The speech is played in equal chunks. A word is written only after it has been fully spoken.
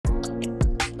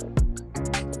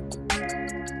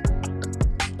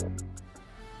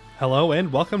Hello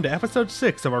and welcome to episode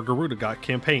 6 of our Gerudaghot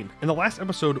campaign. In the last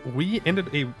episode, we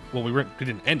ended we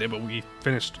didn't end it, but we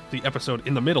finished the episode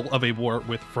in the middle of a war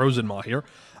with Frozen Maw here.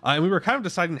 And we were kind of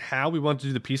deciding how we wanted to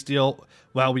do the peace deal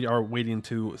while we are waiting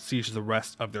to siege the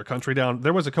rest of their country down.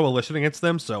 There was a coalition against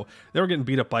them, so they were getting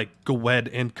beat up by Gwed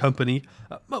and company.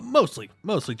 Mostly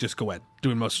just Gwed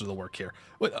doing most of the work here.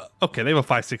 Okay, they have a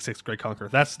 5.66 Great Conqueror.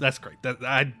 That's great.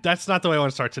 That's not the way I want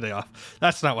to start today off.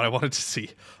 That's not what I wanted to see.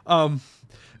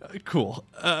 Cool.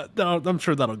 I'm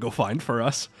sure that'll go fine for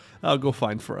us.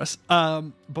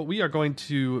 But we are going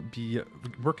to be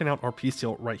working out our peace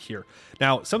deal right here.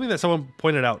 Now, something that someone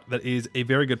pointed out that is a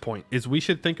very good point is we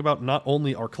should think about not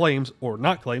only our claims or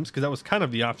not claims, because that was kind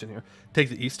of the option here. Take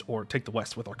the east or take the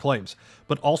west with our claims,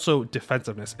 but also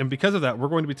defensiveness. And because of that, we're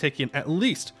going to be taking at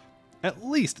least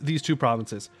these two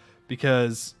provinces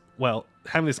because, well,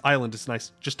 having this island is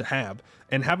nice just to have.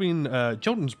 And having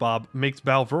Jotensbob makes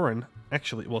Balvurin,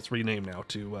 actually, well, it's renamed now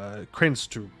to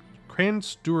Krandsturgtar.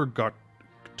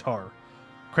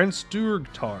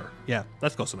 Yeah,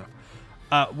 that's close enough.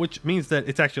 Which means that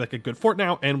it's actually like a good fort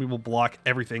now, and we will block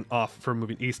everything off from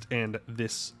moving east. And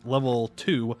this level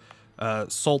 2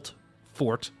 salt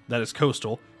fort that is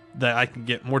coastal that I can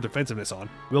get more defensiveness on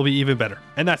will be even better.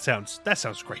 And that sounds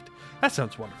great. That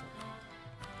sounds wonderful.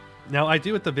 Now, I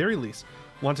do at the very least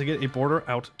want to get a border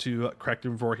out to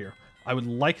Gerudaghot here. I would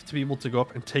like to be able to go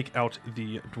up and take out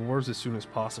the dwarves as soon as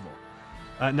possible.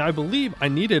 Now, I believe I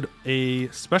needed a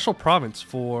special province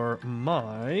for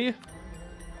my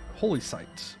holy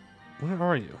site. Where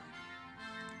are you?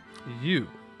 You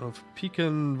of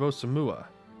Pekan Vosamua.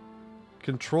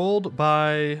 Controlled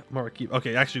by Marakib.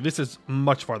 Okay, actually, this is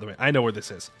much farther away. I know where this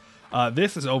is.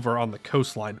 This is over on the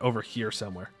coastline over here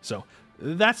somewhere. So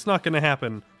that's not going to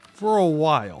happen for a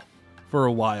while.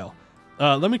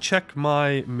 Let me check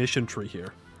my mission tree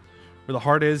here. Where the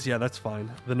heart is, yeah, that's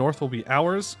fine. The north will be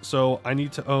ours, so I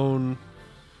need to own,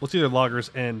 well, it's either loggers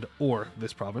and or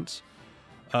this province.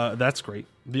 That's great.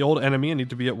 The old enemy, I need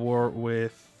to be at war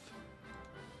with,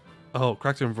 oh,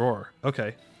 Gerudaghot.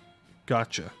 Okay,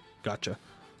 gotcha.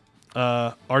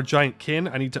 Our giant kin,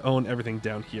 I need to own everything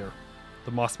down here.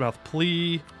 The Mossmouth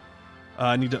Plea,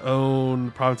 I need to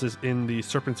own provinces in the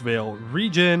Serpent's Veil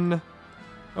region.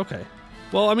 Okay.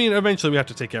 Well, I mean, eventually we have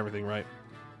to take everything, right?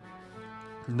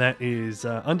 And that is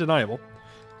undeniable.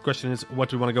 Question is, what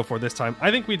do we want to go for this time?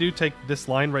 I think we do take this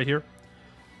line right here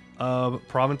of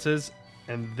provinces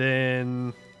and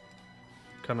then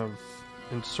kind of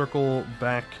encircle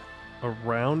back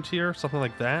around here, something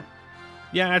like that.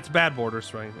 Yeah, it's bad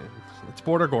borders, right? It's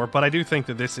border gore, but I do think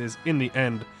that this is, in the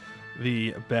end,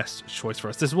 the best choice for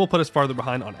us. This will put us farther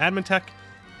behind on admin tech,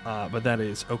 but that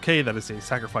is okay. That is a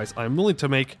sacrifice I'm willing to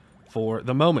make for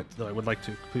the moment, though I would like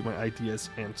to complete my ideas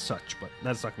and such, but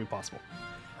that's not going to be possible.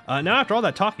 Now, after all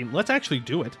that talking, let's actually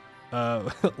do it.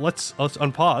 Let's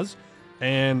unpause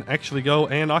and actually go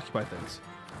and occupy things.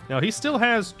 Now, he still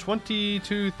has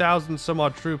 22,000 some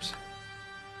odd troops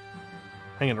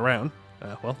hanging around.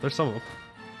 Well, there's some of them.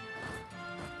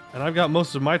 And I've got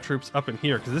most of my troops up in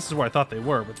here, because this is where I thought they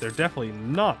were, but they're definitely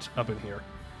not up in here.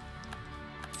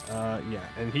 Yeah,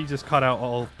 and he just cut out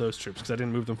all those troops because I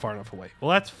didn't move them far enough away.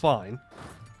 Well, that's fine.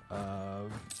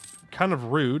 Kind of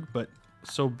rude, but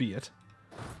so be it.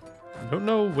 I don't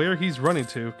know where he's running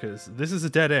to because this is a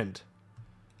dead end.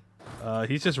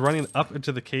 He's just running up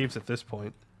into the caves at this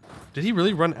point. Did he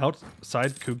really run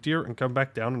outside Kugdir and come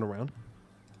back down and around?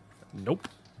 Nope.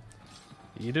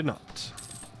 He did not.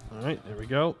 Alright, there we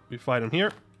go. We fight him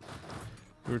here.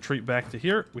 We retreat back to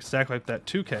here. We stack wipe that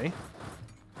 2k.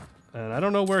 And I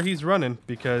don't know where he's running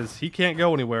because he can't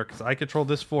go anywhere because I control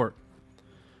this fort.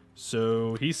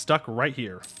 So he's stuck right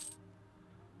here.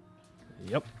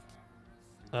 Yep.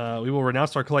 We will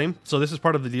renounce our claim. So this is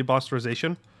part of the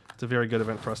debosterization. It's a very good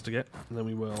event for us to get. And then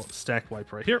we will stack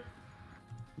wipe right here.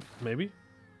 Maybe.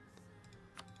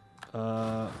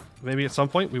 Maybe at some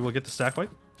point we will get the stack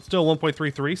wipe. Still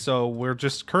 1.33, so we're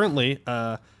just currently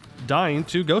dying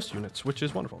to ghost units, which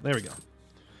is wonderful. There we go.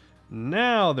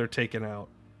 Now they're taken out.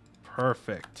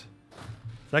 Perfect.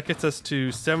 That gets us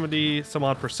to 70 some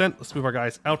odd %. Let's move our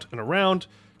guys out and around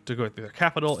to go through their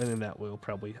capital, and then that will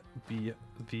probably be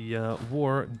the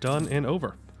war done and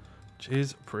over, which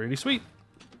is pretty sweet.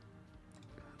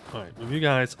 All right, move you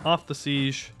guys off the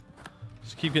siege.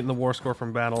 Just keep getting the war score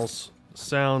from battles.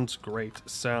 Sounds great.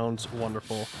 Sounds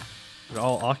wonderful. We're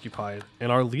all occupied,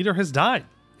 and our leader has died.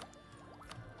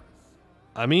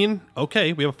 I mean,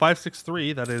 okay, we have a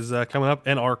 563 that is coming up,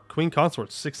 and our queen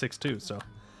consort's 662, so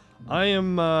I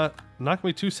am not going to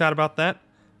be too sad about that.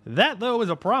 That, though, is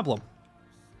a problem.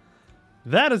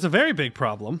 That is a very big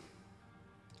problem.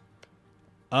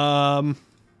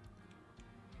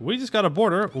 We just got a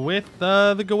border with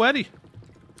the Goetti.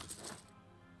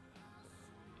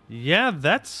 Yeah,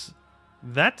 that's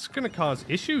going to cause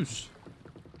issues.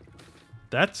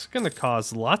 That's going to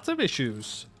cause lots of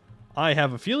issues. I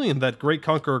have a feeling that Great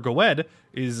Conqueror Goed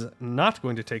is not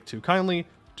going to take too kindly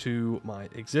to my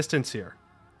existence here.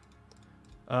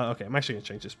 Okay, I'm actually going to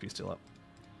change this peace deal up.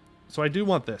 So I do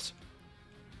want this.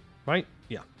 Right?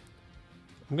 Yeah.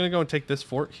 I'm going to go and take this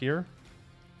fort here.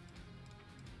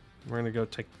 We're going to go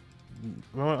take...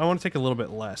 I want to take a little bit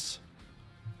less.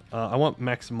 I want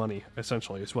max money,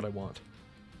 essentially, is what I want.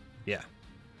 Yeah.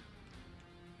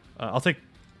 I'll take...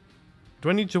 Do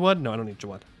I need Jawad? No, I don't need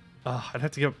Jawad. I'd have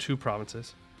to give up 2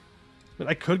 provinces. I mean,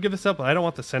 I could give this up, but I don't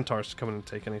want the centaurs to come in and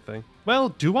take anything. Well,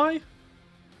 do I? I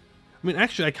mean,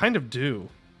 actually, I kind of do.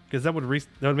 Because that would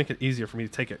make it easier for me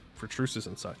to take it for truces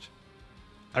and such.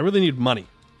 I really need money.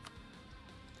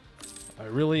 I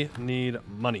really need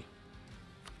money.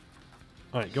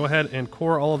 Alright, go ahead and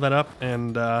core all of that up,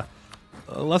 and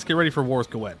let's get ready for war with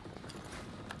Goed.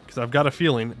 Because I've got a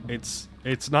feeling it's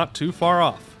not too far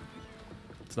off.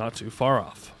 It's not too far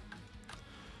off.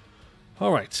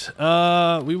 Alright,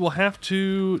 we will have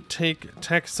to take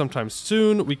text sometime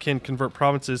soon. We can convert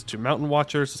provinces to mountain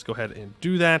watchers. Let's go ahead and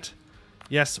do that.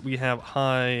 Yes, we have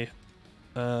high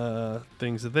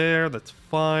things there. That's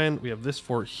fine. We have this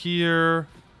fort here.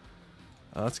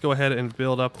 Let's go ahead and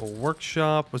build up a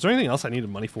workshop. Was there anything else I needed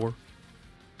money for?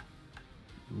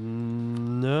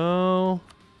 No.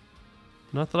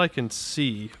 Not that I can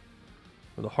see.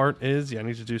 Where the heart is, yeah, I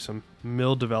need to do some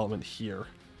mill development here.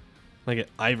 I get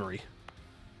ivory.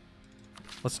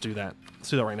 Let's do that. Let's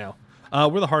do that right now.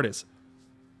 Where the heart is.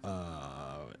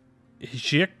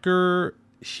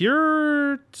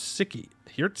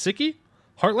 Hirtsiki?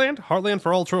 Heartland? Heartland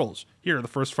for all trolls. Here the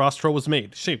first frost troll was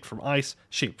made, shaped from ice,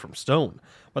 shaped from stone.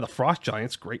 By the frost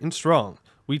giants, great and strong.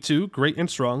 We too, great and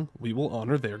strong, we will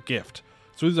honor their gift.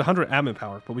 So we lose 100 admin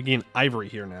power, but we gain ivory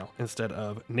here now, instead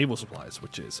of naval supplies,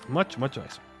 which is much, much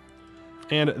nicer.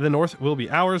 And the north will be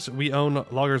ours. We own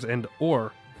loggers and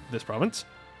ore this province.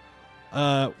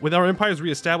 With our empires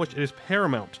reestablished, it is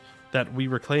paramount that we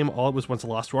reclaim all that was once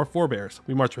lost to our forebears.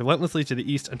 We march relentlessly to the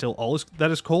east until all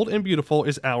that is cold and beautiful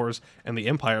is ours, and the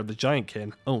empire of the giant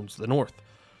kin owns the north.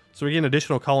 So we gain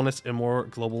additional colonists and more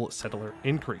global settler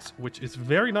increase, which is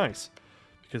very nice,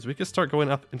 because we can start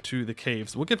going up into the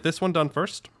caves. We'll get this one done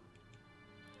first.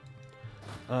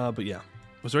 But yeah,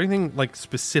 was there anything like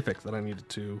specific that I needed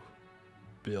to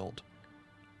build?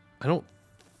 I don't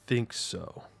think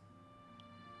so.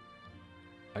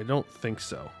 I don't think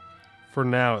so. For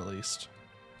now, at least.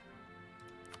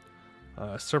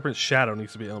 Serpent Shadow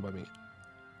needs to be owned by me.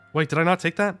 Wait, did I not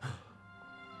take that?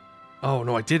 Oh,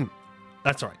 no, I didn't.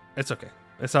 That's alright. It's okay.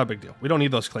 It's not a big deal. We don't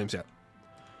need those claims yet.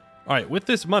 Alright, with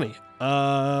this money,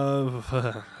 we're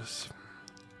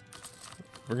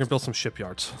gonna build some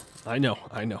shipyards. I know.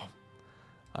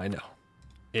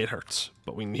 It hurts,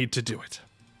 but we need to do it.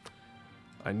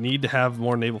 I need to have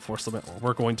more naval force limit or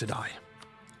we're going to die.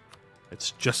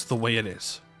 It's just the way it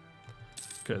is.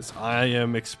 Because I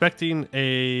am expecting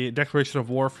a declaration of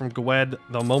war from Goed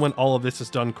the moment all of this is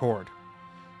done cored.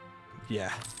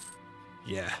 Yeah.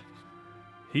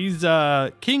 He's,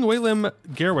 King Willem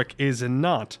Gerwick is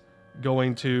not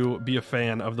going to be a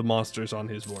fan of the monsters on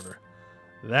his border.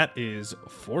 That is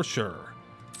for sure.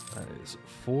 That is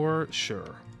for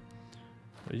sure.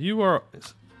 You are...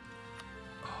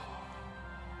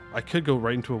 I could go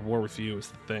right into a war with you is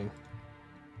the thing.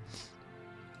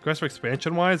 Aggressive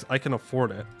expansion-wise, I can afford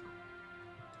it.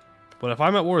 But if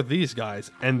I'm at war with these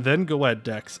guys, and then Goed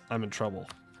decks, I'm in trouble.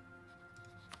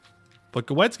 But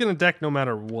Goet's going to deck no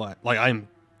matter what. Like, I am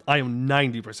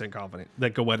 90% confident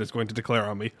that Goed is going to declare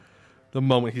on me the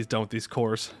moment he's done with these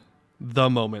cores. The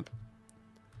moment.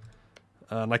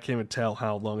 And I can't even tell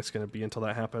how long it's going to be until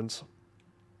that happens.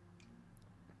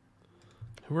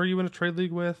 Who are you in a trade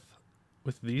league with?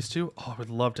 With these two? Oh, I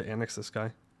would love to annex this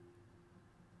guy.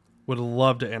 Would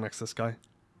love to annex this guy.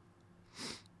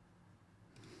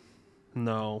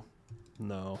 No.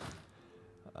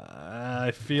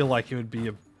 I feel like it would be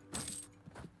a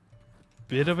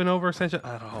bit of an overextension.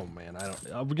 Oh man, I don't.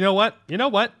 You know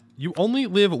what? You only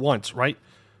live once, right?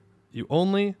 You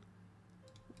only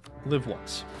live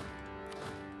once.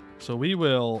 So we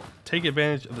will take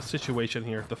advantage of the situation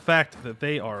here. The fact that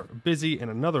they are busy in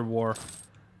another war,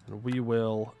 and we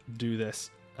will do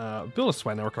this. Build a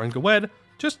sweat network on Goed.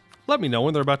 Just let me know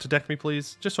when they're about to deck me,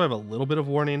 please. Just so I have a little bit of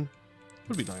warning.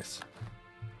 Would be nice.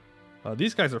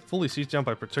 These guys are fully sieged down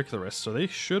by particularists, so they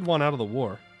should want out of the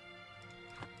war.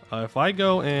 If I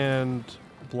go and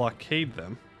blockade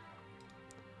them,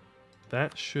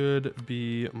 That should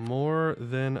be more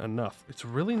than enough. It's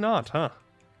really not, huh?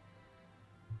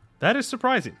 That is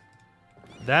surprising.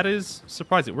 That is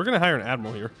surprising. We're going to hire an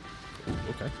admiral here. Ooh,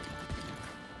 okay.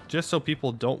 Just so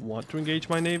people don't want to engage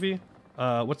my navy.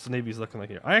 What's the navy's looking like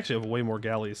here? I actually have way more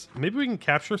galleys. Maybe we can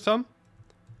capture some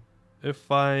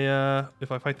if I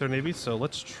fight their navies. So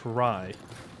let's try.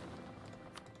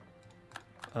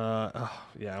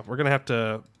 Yeah, we're gonna have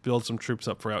to build some troops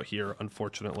up for out here,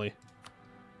 unfortunately.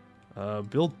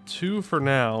 Build 2 for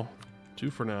now. 2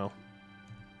 for now.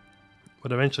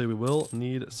 But eventually we will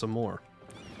need some more.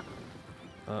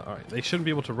 Alright, they shouldn't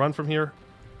be able to run from here.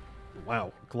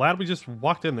 Wow, glad we just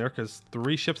walked in there, because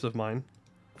 3 ships of mine.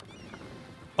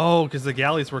 Oh, because the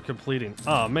galleys were completing.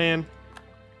 Oh, man.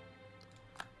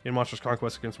 In Monstrous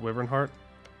Conquest against Wyvernheart.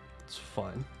 It's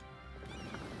fine.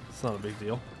 It's not a big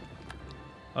deal.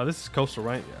 This is coastal,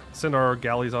 right? Yeah. Send our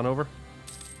galleys on over.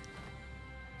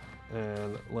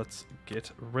 And let's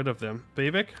get rid of them.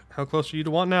 Bavik, how close are you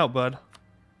to wanting out, bud?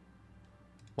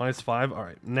 -5.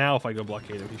 Alright, now if I go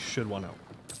blockade him, he should want out.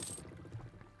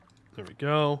 There we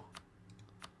go.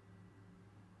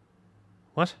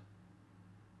 What?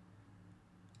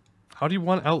 How do you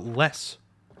want out less?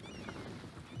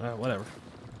 Whatever.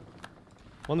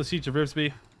 Won the siege of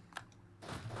Rivesby.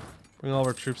 Bring all of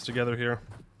our troops together here.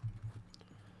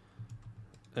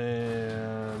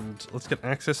 And let's get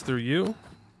access through you.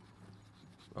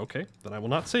 Okay, then I will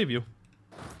not save you.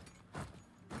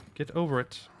 Get over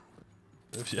it.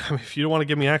 If you don't want to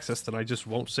give me access, then I just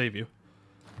won't save you.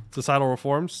 Societal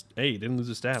reforms. Hey, he didn't lose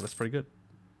his dad. That's pretty good.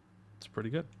 It's pretty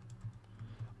good.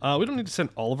 We don't need to send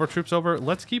all of our troops over.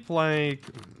 Let's keep like,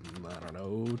 I don't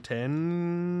know,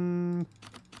 10,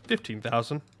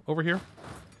 15,000 over here.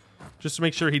 Just to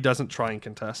make sure he doesn't try and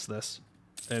contest this.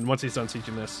 And once he's done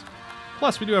sieging this.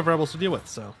 Plus, we do have rebels to deal with,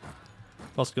 so.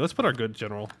 Let's put our good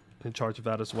general in charge of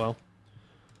that as well.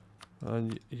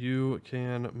 You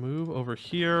can move over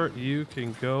here. You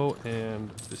can go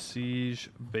and besiege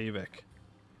Bavik.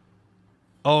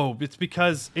 Oh, it's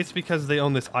because they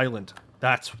own this island.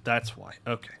 That's why.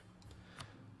 Okay.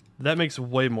 That makes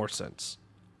way more sense.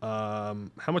 How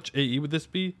much AE would this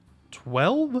be?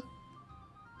 12?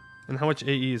 And how much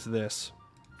AE is this?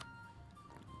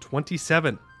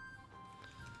 27.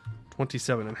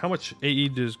 27. And how much AE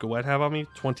does Goed have on me?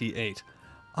 28.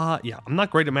 Yeah, I'm not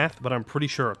great at math, but I'm pretty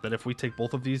sure that if we take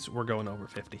both of these, we're going over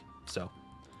 50. So,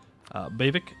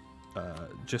 Bavik,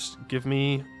 just give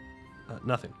me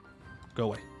nothing. Go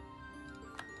away.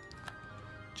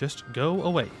 Just go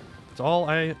away. That's all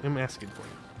I am asking for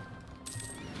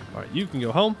you. Alright, you can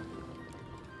go home.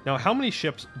 Now, how many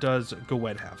ships does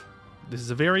Goed have? This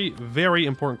is a very, very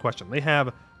important question. They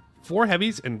have 4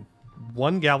 heavies and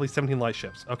 1 galley, 17 light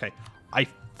ships. Okay, I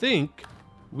think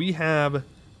we have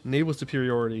naval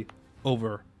superiority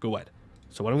over Goed.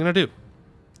 So what I'm going to do,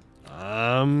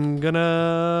 I'm going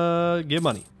to get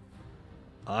money.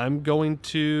 I'm going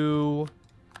to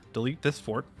delete this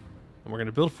fort, and we're going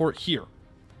to build a fort here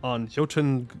on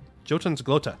Jotun's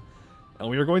Glota. And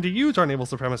we are going to use our naval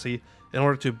supremacy in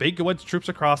order to bait Goet's troops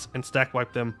across and stack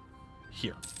wipe them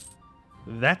here.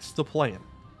 That's the plan.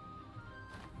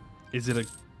 Is it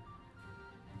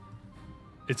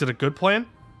a good plan?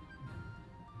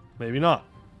 Maybe not.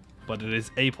 But it is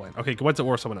a plan. Okay, Goet's at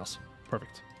war with someone else.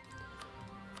 Perfect.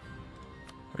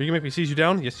 Are you going to make me siege you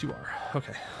down? Yes, you are.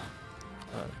 Okay.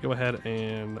 Go ahead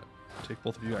and take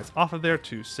both of you guys off of there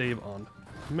to save on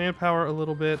manpower a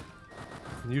little bit.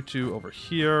 And you two over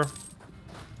here.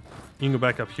 You can go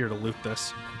back up here to loot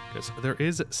this, because there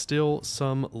is still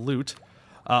some loot.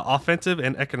 Offensive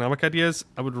and economic ideas.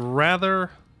 I would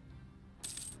rather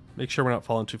make sure we're not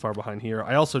falling too far behind here.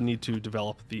 I also need to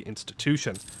develop the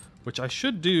institution, which I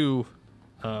should do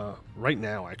right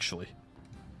now, actually.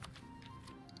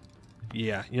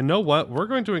 Yeah, you know what? We're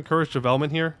going to encourage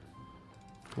development here.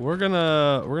 We're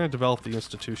gonna develop the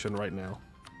institution right now.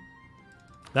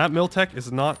 That mill tech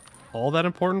is not all that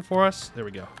important for us. There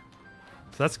we go.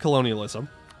 So that's colonialism.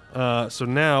 So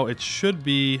now it should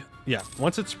be, yeah,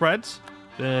 once it spreads,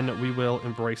 then we will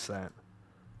embrace that.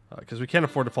 Because we can't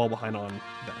afford to fall behind on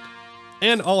that.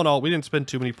 And all in all, we didn't spend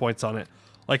too many points on it.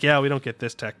 Like, yeah, we don't get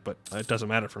this tech, but it doesn't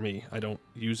matter for me. I don't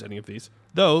use any of these.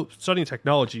 Though, studying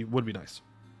technology would be nice.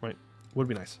 Right? Would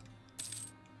be nice.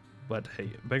 But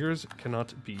hey, beggars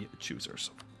cannot be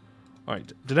choosers.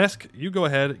 Alright, Donetsk, you go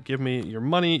ahead. Give me your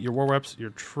money, your war reps, your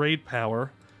trade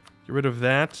power. Get rid of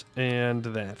that and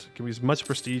that. Give me as much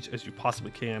prestige as you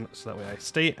possibly can, so that way I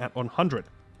stay at 100.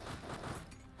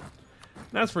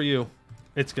 And as for you,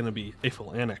 it's going to be a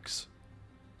full annex.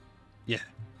 Yeah.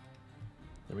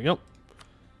 There we go.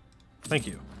 Thank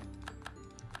you.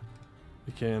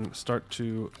 we can start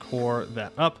to core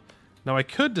that up. Now I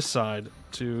could decide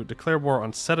to declare war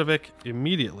on Sedovic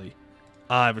immediately.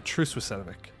 I have a truce with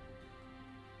Sedovic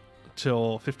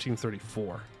till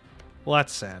 1534. Well,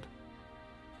 that's sad.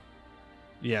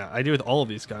 Yeah, I do with all of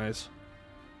these guys.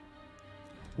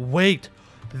 Wait,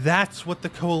 that's what the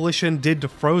coalition did to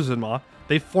Frozenmaw.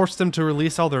 They forced them to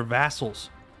release all their vassals.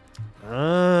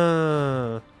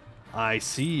 Ah, I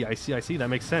see. That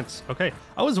makes sense. Okay,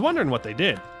 I was wondering what they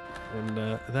did,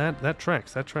 and that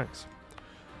tracks. All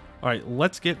right,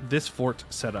 let's get this fort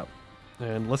set up,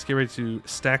 and let's get ready to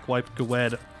stack wipe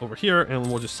Gwed over here, and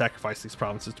we'll just sacrifice these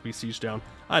provinces to be sieged down.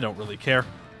 I don't really care.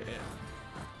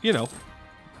 You know,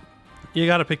 you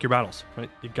got to pick your battles, right?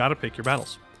 You got to pick your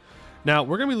battles. Now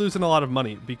we're gonna be losing a lot of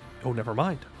money. Oh, never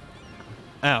mind.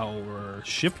 Our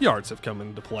shipyards have come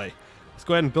into play. Let's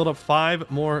go ahead and build up 5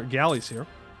 more galleys here.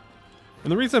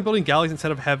 And the reason I'm building galleys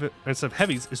instead of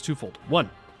heavies is twofold.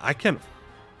 One, I can't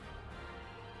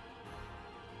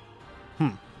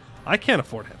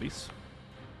afford heavies.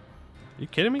 Are you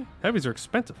kidding me? Heavies are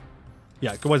expensive.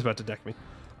 Yeah, Gwed's about to deck me.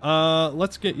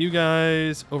 Let's get you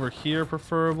guys over here,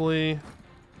 preferably.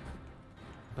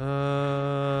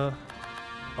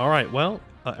 All right, well,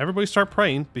 everybody start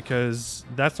praying, because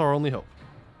that's our only hope.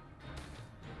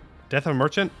 Death of a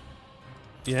merchant?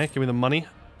 Yeah, give me the money.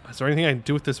 Is there anything I can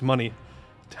do with this money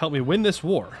to help me win this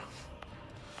war?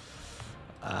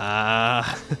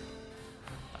 I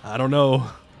don't know.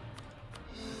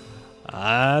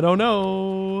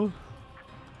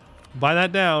 Buy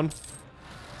that down.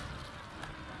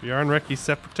 Bjarn Reki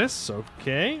separatists,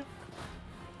 okay.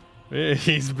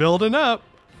 He's building up.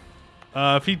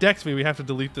 If he decks me, we have to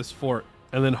delete this fort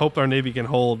and then hope our navy can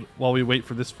hold while we wait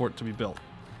for this fort to be built.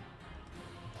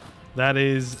 That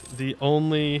is the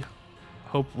only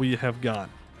hope we have got.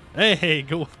 Hey,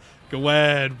 go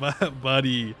ahead,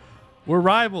 buddy. We're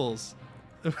rivals.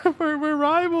 we're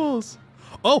rivals.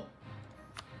 Oh,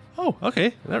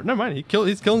 okay. Never mind.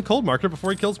 He's killing Cold Market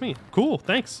before he kills me. Cool.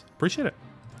 Thanks. Appreciate it.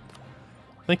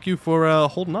 Thank you for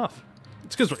holding off.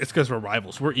 It's because we're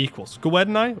rivals. We're equals. Gwed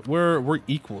and I, we're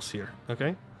equals here.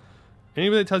 Okay.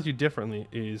 Anybody that tells you differently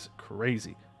is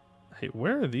crazy. Hey,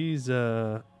 where are these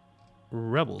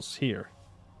rebels here?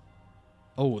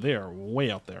 Oh, they are way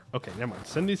out there. Okay, never mind.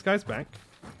 Send these guys back.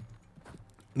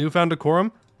 Newfound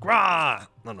decorum. Grah!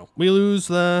 No. We lose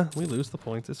the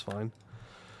points. It's fine.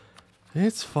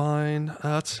 It's fine.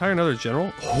 Let's hire another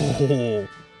general. Oh,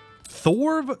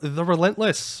 Thorv the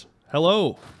Relentless.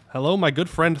 Hello, my good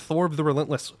friend Thorv the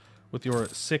Relentless, with your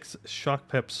 6 shock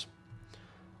pips.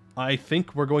 I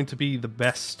think we're going to be the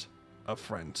best of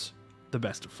friends. The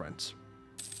best of friends.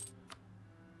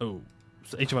 Oh,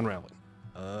 so Age of Unraveling.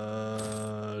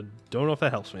 Don't know if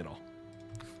that helps me at all.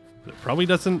 But it probably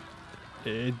doesn't.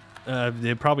 It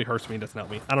probably hurts me. It doesn't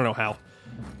help me. I don't know how.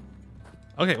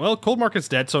 Okay, well, Cold Market's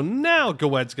dead, so now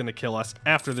Gwed's gonna kill us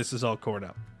after this is all cored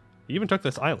up. He even took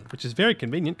this island, which is very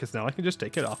convenient because now I can just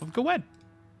take it off of Gwed.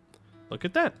 Look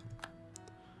at that.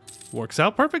 Works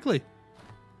out perfectly.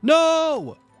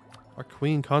 No! Our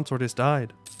queen consort has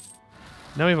died.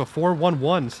 Now we have a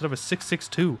 4-1-1 instead of a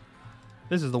 6-6-2.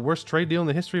 This is the worst trade deal in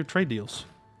the history of trade deals.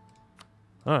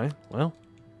 Alright, well.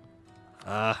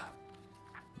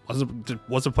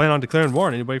 Wasn't planning on declaring war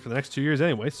on anybody for the next 2 years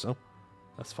anyway, so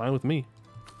that's fine with me.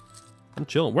 I'm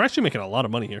chilling. We're actually making a lot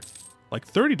of money here. Like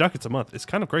 30 ducats a month. It's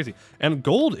kind of crazy. And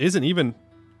gold isn't even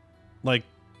like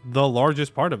the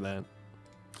largest part of that.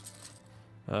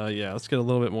 Yeah, let's get a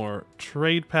little bit more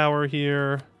trade power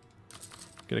here.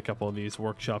 Get a couple of these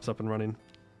workshops up and running.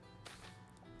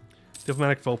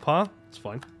 Diplomatic faux pas. It's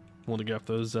fine. We'll get off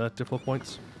those diplo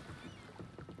points.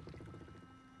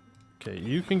 Okay,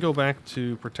 you can go back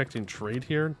to protecting trade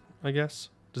here, I guess.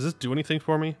 Does this do anything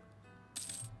for me?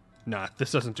 Nah,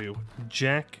 this doesn't do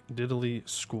jack diddly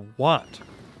squat.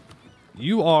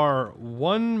 You are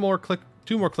 2 more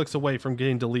clicks away from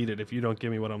getting deleted if you don't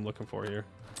give me what I'm looking for here.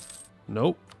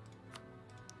 Nope.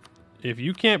 If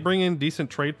you can't bring in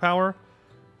decent trade power,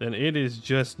 then it is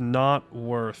just not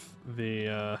worth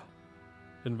the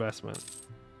investment.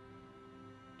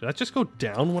 Did that just go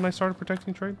down when I started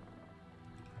protecting trade?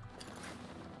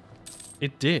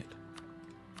 It did.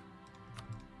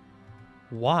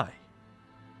 Why?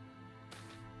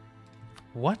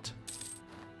 What?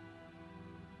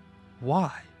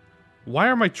 Why? Why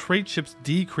are my trade ships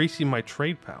decreasing my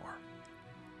trade power?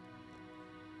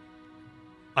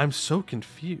 I'm so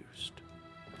confused.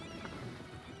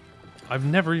 I've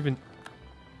never even...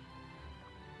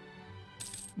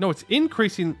 No, it's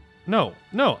increasing... No,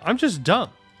 I'm just dumb.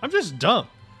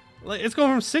 Like, it's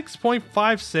going from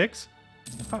 6.56...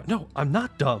 No, I'm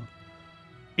not dumb.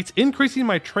 It's increasing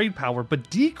my trade power, but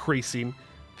decreasing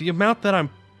the amount that I'm...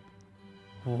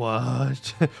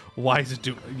 What? Why is it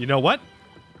do... You know what?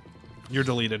 You're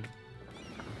deleted.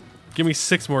 Give me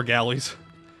 6 more galleys.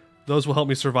 Those will help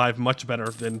me survive much better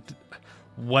than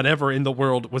whatever in the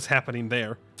world was happening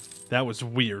there. That was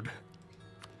weird.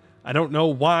 I don't know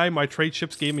why my trade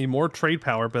ships gave me more trade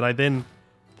power, but I then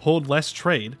pulled less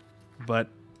trade. But,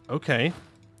 okay.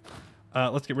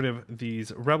 Let's get rid of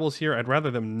these rebels here. I'd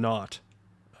rather them not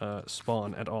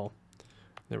spawn at all.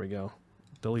 There we go.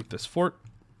 Delete this fort.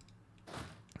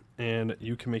 And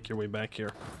you can make your way back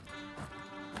here.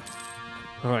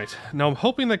 Alright, now I'm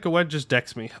hoping that Goed just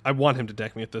decks me. I want him to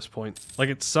deck me at this point. Like,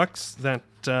 it sucks that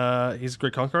he's a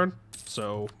great conqueror,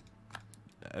 so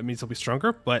it means he'll be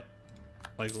stronger, but,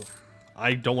 like,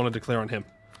 I don't want to declare on him.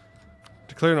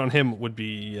 Declaring on him would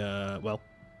be, well,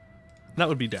 that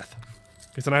would be death.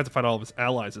 Because then I have to fight all of his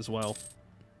allies as well.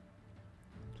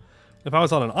 If I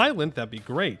was on an island, that'd be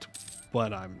great,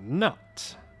 but I'm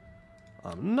not.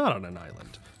 I'm not on an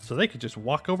island. So they could just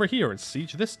walk over here and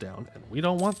siege this down, and we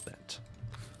don't want that.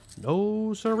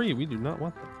 No, sirree, we do not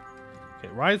want them. Okay,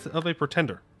 Rise of a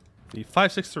Pretender. The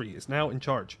 563 is now in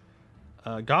charge.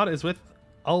 God is with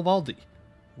Alvaldi.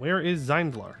 Where is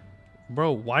Zeindlar?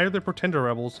 Bro, why are there Pretender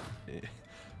rebels?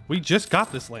 We just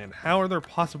got this land. How are there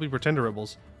possibly Pretender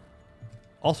rebels?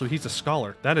 Also, he's a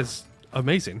scholar. That is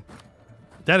amazing.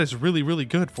 That is really, really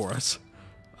good for us.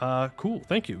 Cool,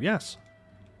 thank you, yes.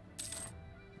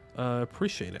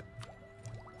 Appreciate it.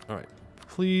 Alright,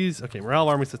 please. Okay, morale of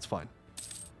armies, that's fine.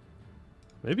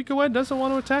 Maybe Goed doesn't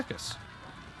want to attack us.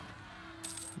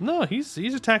 No, he's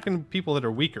attacking people that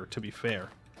are weaker, to be fair.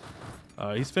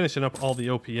 He's finishing up all the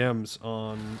OPMs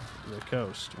on the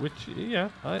coast, which, yeah,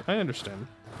 I understand.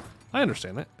 I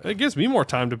understand that. It gives me more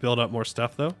time to build up more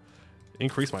stuff, though.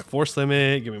 Increase my force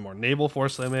limit, give me more naval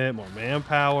force limit, more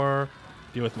manpower,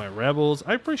 deal with my rebels.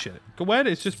 I appreciate it. Goed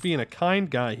is just being a kind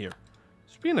guy here.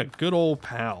 Just being a good old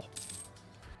pal.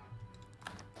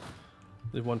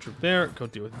 Leave one troop there. Go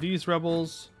deal with these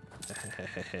rebels.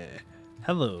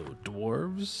 Hello,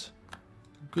 dwarves.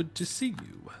 Good to see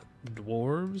you,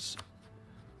 dwarves.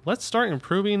 Let's start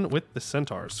improving with the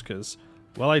centaurs, because,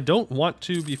 well, I don't want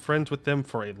to be friends with them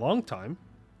for a long time.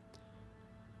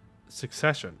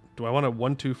 Succession. Do I want a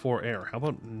 1-2-4 heir? How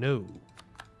about no?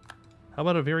 How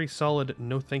about a very solid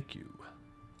no thank you?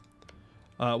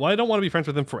 Well, I don't want to be friends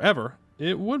with them forever.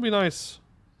 It would be nice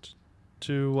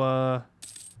to...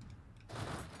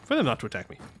 for them not to attack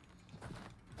me.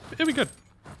 It'd be good.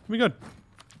 It'd be good.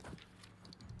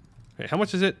 Okay, how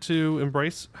much is it to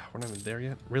embrace? We're not even there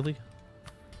yet. Really?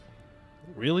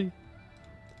 Really?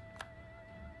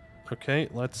 Okay,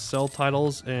 let's sell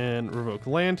titles and revoke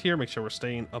land here. Make sure we're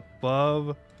staying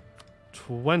above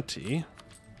 20.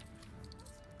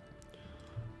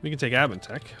 We can take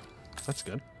Abentech. That's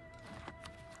good.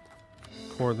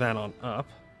 Core that on up.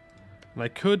 And I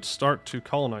could start to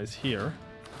colonize here.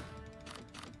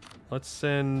 Let's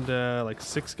send like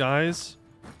 6 guys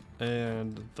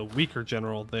and the weaker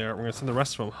general there. We're going to send the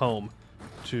rest of them home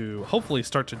to hopefully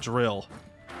start to drill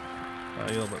a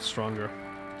little bit stronger.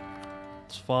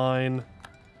 It's fine.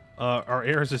 Our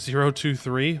heir is a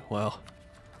 0-2-3. Well,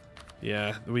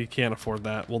 yeah, we can't afford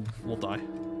that. We'll die.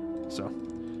 So,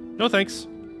 no thanks.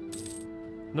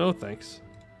 No thanks.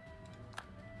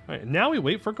 All right, now we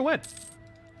wait for Goed.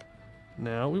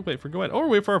 Now we wait for Goed. Or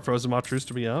wait for our Frozen truce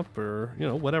to be up, or, you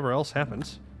know, whatever else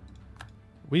happens.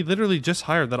 We literally just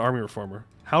hired that army reformer.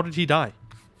 How did he die?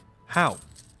 How?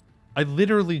 I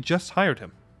literally just hired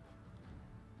him.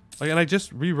 Like, and I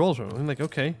just re-rolled him. I'm like,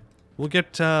 okay, we'll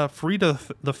get Frida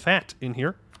the Fat in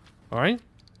here. All right,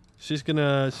 she's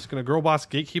gonna girl boss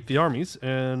gatekeep the armies,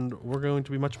 and we're going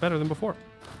to be much better than before.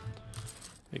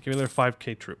 Okay, give me their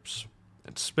 5k troops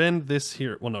and spend this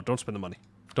here. Well, no, don't spend the money.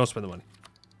 Don't spend the money.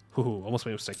 Ooh, almost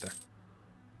made a mistake there.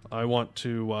 I want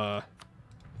to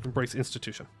embrace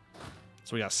institution.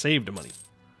 So we gotta save the money.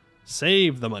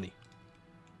 Save the money.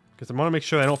 Because I want to make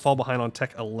sure I don't fall behind on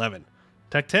Tech 11.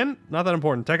 Tech 10, not that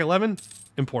important. Tech 11,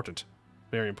 important.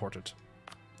 Very important.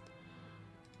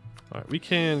 Alright, we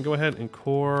can go ahead and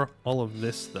core all of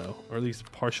this, though. Or at least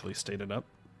partially state it up.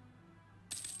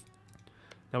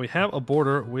 Now we have a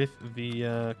border with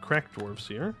the cracked dwarves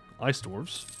here. Ice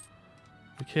dwarves.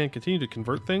 We can continue to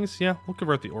convert things. Yeah, we'll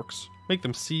convert the orcs. Make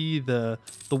them see the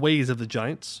ways of the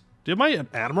giants. Did my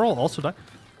admiral also die?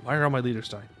 Why are all my leaders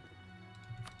dying?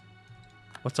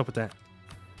 What's up with that?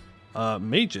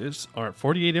 Mages are at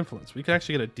 48 influence. We could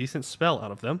actually get a decent spell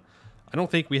out of them. I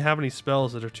don't think we have any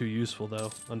spells that are too useful,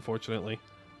 though, unfortunately.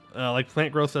 Like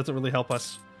plant growth doesn't really help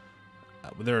us.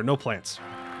 There are no plants.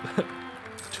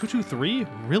 2-2-3?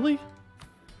 Really?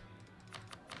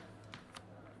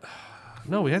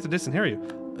 No, we have to disinherit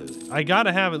you. I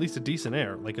gotta have at least a decent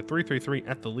heir, like a 333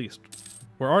 at the least.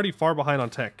 We're already far behind on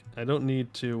tech. I don't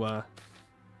need to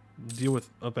deal with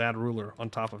a bad ruler on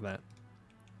top of that.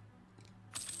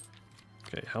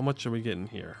 Okay, how much are we getting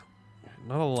here?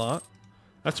 Not a lot.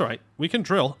 That's all right. We can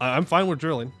drill. I'm fine with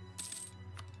drilling.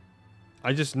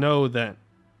 I just know that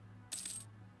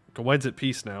Gwed's at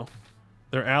peace now.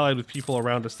 They're allied with people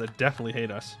around us that definitely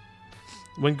hate us.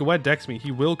 When Gwed decks me,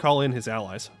 he will call in his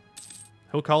allies.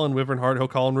 He'll call in Wyvernheart, he'll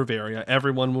call in Riveria.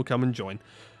 Everyone will come and join.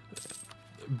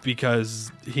 Because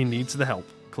he needs the help,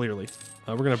 clearly.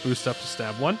 We're going to boost up to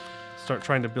stab 1. Start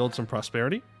trying to build some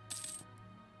prosperity.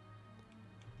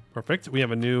 Perfect. We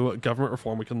have a new government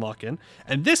reform we can lock in.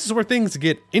 And this is where things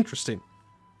get interesting.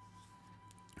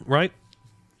 Right?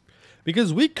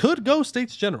 Because we could go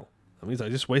States General. That means I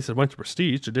just wasted a bunch of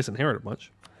prestige to disinherit a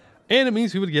bunch. And it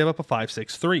means we would give up a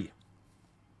 5-6-3.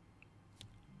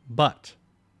 But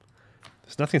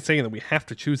there's nothing saying that we have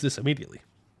to choose this immediately.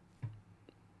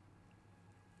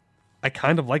 I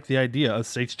kind of like the idea of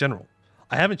States General.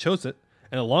 I haven't chosen it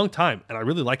in a long time, and I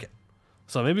really like it.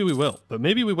 So maybe we will. But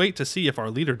maybe we wait to see if our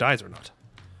leader dies or not.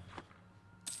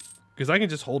 Because I can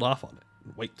just hold off on it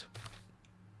and wait.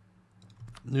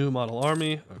 New model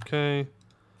army. Okay.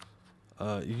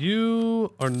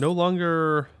 You are no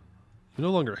longer... You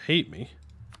no longer hate me.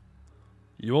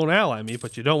 You won't ally me,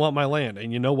 but you don't want my land.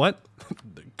 And you know what?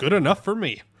 Good enough for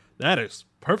me. That is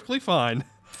perfectly fine.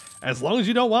 As long as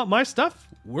you don't want my stuff,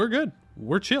 we're good.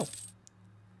 We're chill.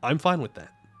 I'm fine with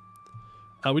that.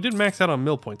 We did max out on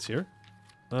mill points here.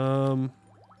 And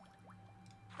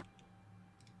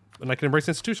I can embrace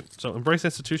institution. So embrace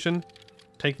institution,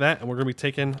 take that, and we're going to be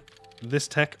taking this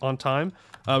tech on time.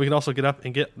 We can also get up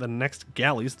and get the next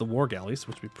galleys, the war galleys,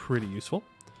 which would be pretty useful.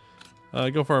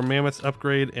 Go for our mammoths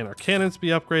upgrade and our cannons be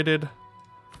upgraded.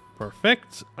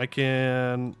 Perfect. I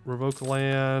can revoke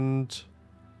land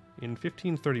in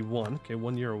 1531. Okay,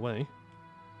 1 year away.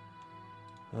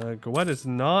 Gwed is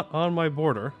not on my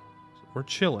border. We're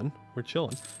chilling. We're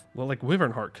chilling. Well, like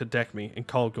Wyvernheart could deck me and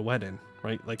call Gwed in,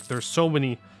 right? Like there's so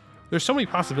many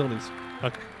possibilities.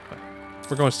 Okay,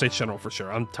 we're going States General for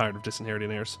sure. I'm tired of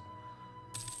disinheriting heirs.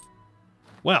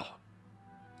 Well,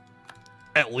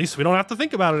 at least we don't have to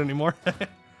think about it anymore.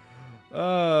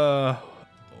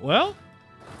 Well,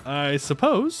 I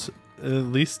suppose at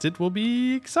least it will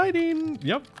be exciting.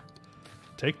 Yep.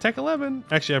 Take Tech 11.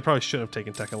 Actually, I probably should have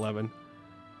taken Tech 11.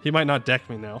 He might not deck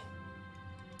me now.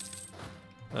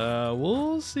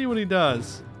 We'll see what he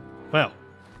does. Well,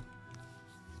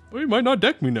 he might not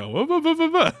deck me now.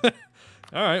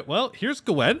 Alright, well, here's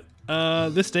Gwed.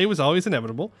 This day was always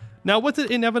inevitable. Now, was it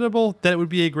inevitable that it would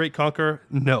be a great conqueror?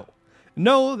 No.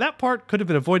 No, that part could have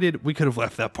been avoided. We could have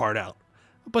left that part out.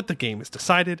 But the game has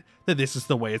decided that this is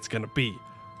the way it's going to be.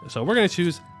 So we're going to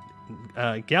choose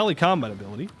galley combat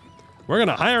ability. We're going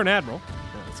to hire an admiral.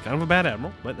 It's kind of a bad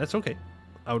admiral, but that's okay.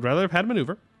 I would rather have had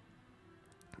maneuver.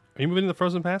 Are you moving to the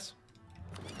Frozen Pass?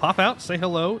 Pop out, say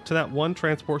hello to that one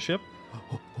transport ship.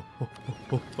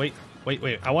 Wait.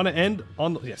 I want to end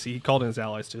on... Yeah, see, he called in his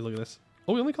allies too. Look at this.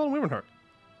 Oh, we only called him Wyvernheart.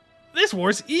 This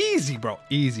war's easy, bro.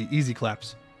 Easy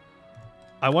claps.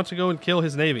 I want to go and kill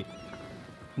his navy.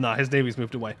 Nah, his navy's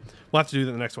moved away. We'll have to do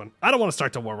that in the next one. I don't want to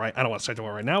start the war right. I don't want to start the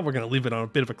war right now. We're going to leave it on a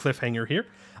bit of a cliffhanger here.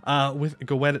 With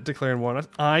Gwed declaring war on us,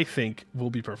 I think we'll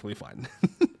be perfectly fine.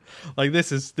 Like,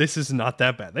 this is not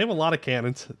that bad. They have a lot of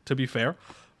cannons, to be fair.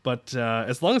 But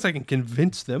as long as I can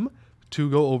convince them to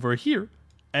go over here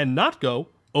and not go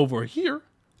over here,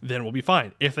 then we'll be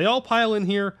fine. If they all pile in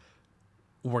here,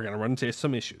 we're going to run into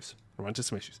some issues.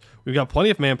 We've got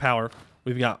plenty of manpower.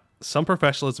 We've got some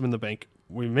professionalism in the bank.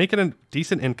 We're making a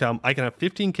decent income. I can have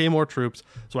 15k more troops,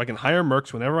 so I can hire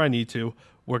mercs whenever I need to.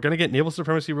 We're going to get naval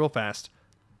supremacy real fast.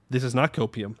 This is not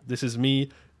copium. This is me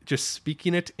just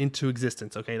speaking it into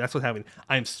existence, okay? That's what's happening.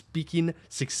 I am speaking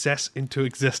success into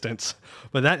existence.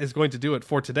 But that is going to do it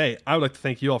for today. I would like to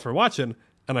thank you all for watching,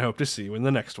 and I hope to see you in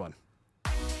the next one.